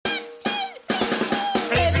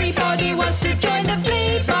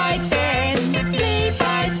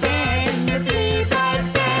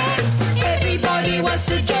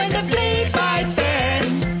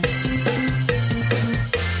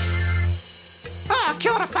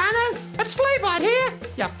Kia ora whānau, it's Fleabite here,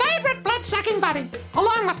 your favourite blood-sucking buddy,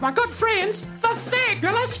 along with my good friends, the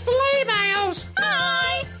fabulous Flea Males.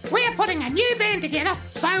 Hi! We're putting a new band together,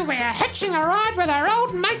 so we're hitching a ride with our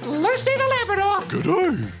old mate Lucy the Labrador.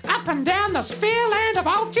 G'day. Up and down the spare land of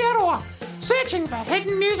Aotearoa, searching for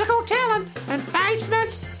hidden musical talent in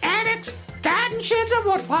basements, attics, garden sheds and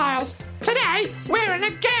wood piles. Today, we're in a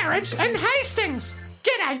garage in Hastings.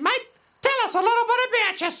 G'day, mate. Tell us a little bit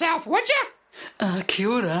about yourself, would you? Kia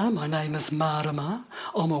ora, my name is Marama.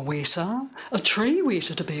 I'm a weta, a tree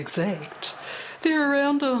weta to be exact. There are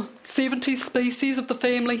around 70 species of the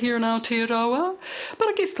family here in Aotearoa, but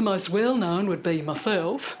I guess the most well-known would be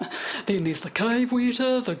myself. Then there's the cave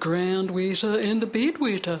weta, the ground weta and the bed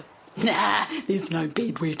weta. Nah, there's no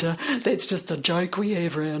bed weta. That's just a joke we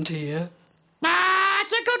have around here.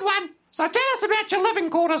 It's a good one. So tell us about your living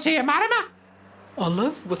quarters here, Marama. I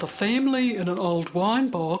live with a family in an old wine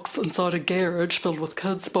box inside a garage filled with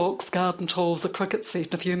kids' books, garden tools, a cricket set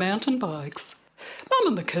and a few mountain bikes. Mum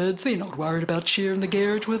and the kids, they're not worried about sharing the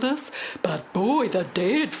garage with us, but boy, the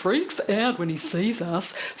dad freaks out when he sees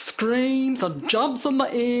us, screams and jumps in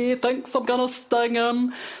the air, thinks I'm going to sting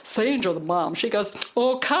him. Sandra, the mum, she goes,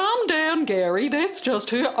 "Oh, calm down, Gary, that's just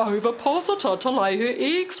her ovipositor to lay her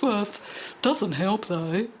eggs with." Doesn't help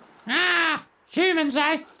though. Humans,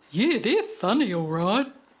 eh? Yeah, they're funny, all right.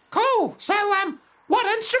 Cool. So, what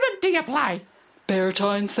instrument do you play?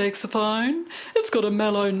 Baritone saxophone. It's got a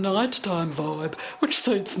mellow nighttime vibe, which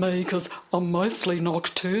suits me because I'm mostly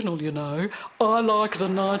nocturnal, you know. I like the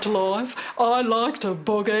nightlife. I like to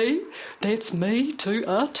boogie. That's me to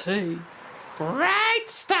a T. Great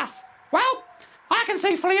stuff. Well, I can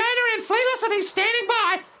see Fiona and Felicity standing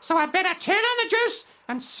by, so I'd better turn on the juice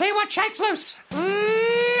and see what shakes loose.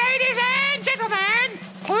 Ladies and gentlemen,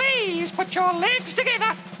 please put your legs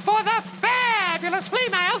together for the fabulous Flea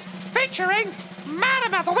Males featuring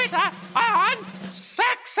Marama the Weta on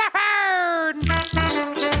saxophone.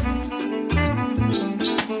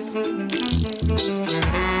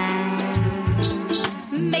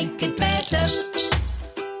 Make it better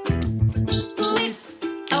with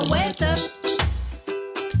a weta.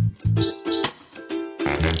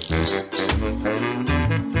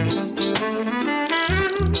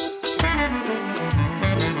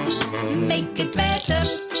 Make it better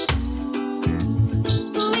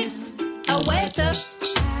with a weta.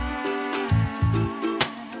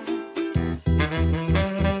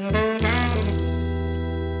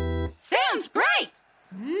 Sounds great!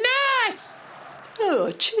 Nice!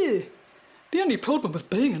 Oh, cheer. The only problem with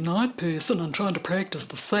being a night person and trying to practice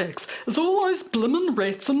the sax is all those blimmin'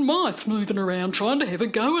 rats and mice moving around trying to have a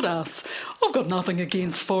go at us. I've got nothing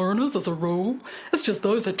against foreigners as a rule. It's just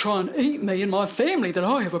those that try and eat me and my family that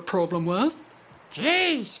I have a problem with.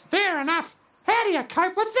 Jeez, fair enough. How do you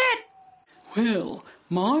cope with that? Well,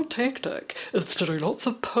 my tactic is to do lots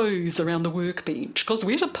of poos around the workbench, because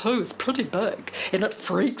weta poo is pretty big and it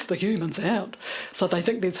freaks the humans out. So they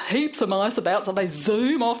think there's heaps of mice about, so they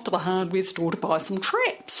zoom off to the hardware store to buy some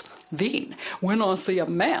traps. Then, when I see a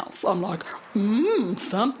mouse, I'm like,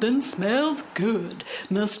 something smells good.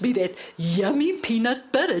 Must be that yummy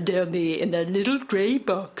peanut butter down there in that little grey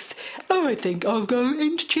box. Oh, I think I'll go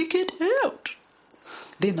and check it out.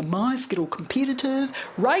 Then the mice get all competitive,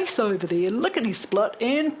 race over there, lickety-split,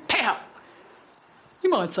 and pow!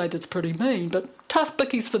 You might say that's pretty mean, but tough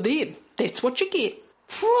bickies for them. That's what you get.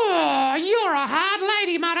 Whoa, you're a hard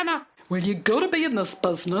lady, Marama. Well, you got to be in this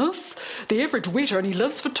business. The average weta only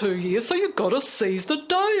lives for 2 years, so you got to seize the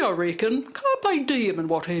day, I reckon. Carpe diem and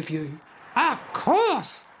what have you. Of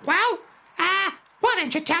course. Well, why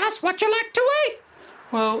don't you tell us what you like to eat?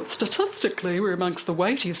 Well, statistically, we're amongst the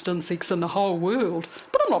weightiest insects in the whole world,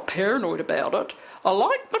 but I'm not paranoid about it. I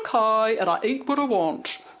like mackay and I eat what I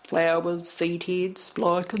want. Flowers, seed heads,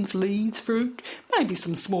 lichens, leaves, fruit, maybe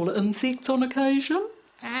some smaller insects on occasion.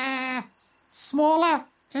 Smaller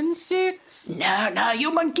insects? No,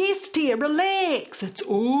 you're my guest here. Relax. It's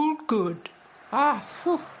all good.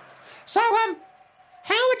 So,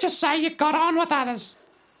 how would you say you got on with others?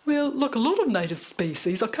 Well, like a lot of native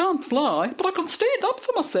species, I can't fly, but I can stand up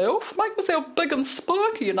for myself, make myself big and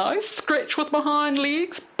spiky, you know, scratch with my hind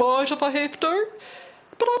legs, bite if I have to.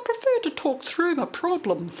 But I prefer to talk through my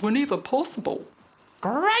problems whenever possible.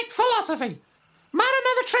 Great philosophy.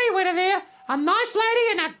 Marama the tree weta there, a nice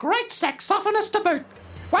lady and a great saxophonist to boot.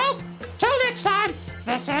 Well, till next time,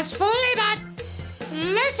 this is Fleabite,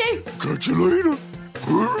 Lucy, Catch you later.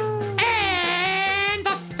 and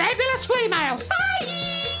the fabulous Flea Males.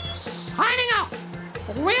 Signing off.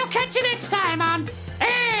 We'll catch you next time on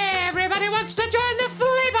Everybody Wants to Join the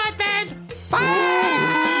Fleabite Band.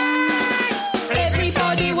 Bye!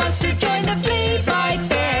 Everybody wants to join